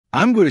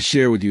I'm going to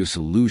share with you a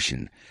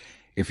solution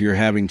if you're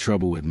having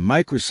trouble with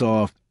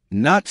Microsoft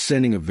not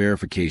sending a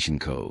verification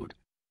code.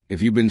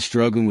 If you've been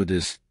struggling with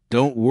this,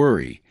 don't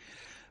worry.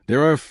 There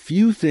are a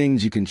few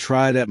things you can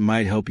try that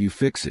might help you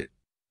fix it.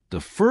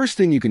 The first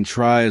thing you can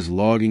try is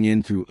logging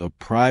in through a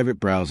private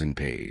browsing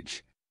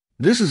page.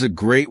 This is a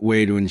great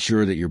way to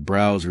ensure that your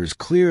browser is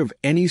clear of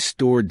any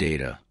stored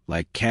data,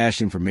 like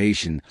cache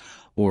information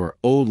or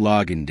old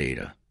login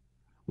data,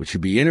 which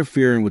should be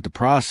interfering with the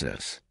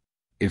process.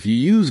 If you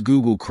use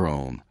Google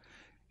Chrome,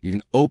 you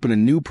can open a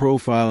new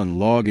profile and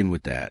log in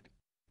with that.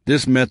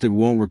 This method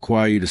won't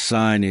require you to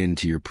sign in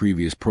to your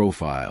previous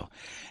profile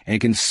and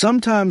can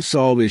sometimes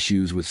solve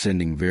issues with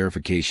sending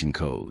verification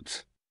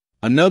codes.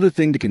 Another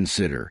thing to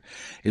consider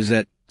is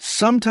that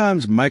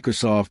sometimes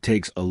Microsoft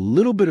takes a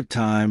little bit of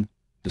time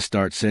to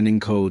start sending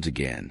codes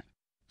again.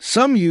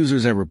 Some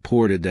users have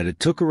reported that it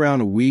took around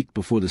a week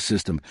before the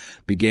system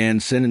began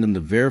sending them the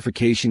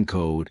verification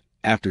code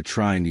after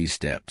trying these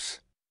steps.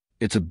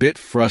 It's a bit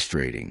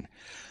frustrating,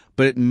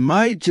 but it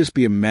might just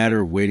be a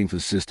matter of waiting for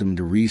the system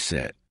to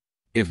reset.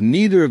 If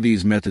neither of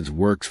these methods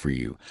works for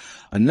you,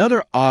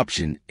 another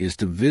option is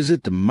to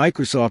visit the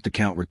Microsoft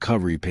Account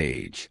Recovery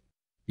page.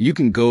 You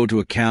can go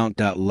to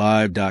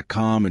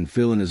account.live.com and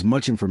fill in as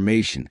much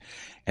information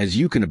as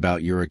you can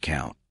about your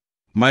account.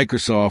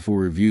 Microsoft will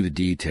review the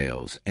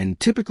details and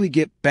typically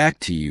get back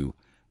to you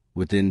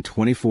within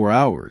 24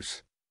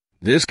 hours.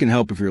 This can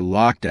help if you're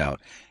locked out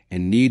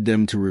and need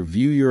them to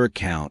review your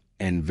account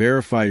and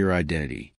verify your identity.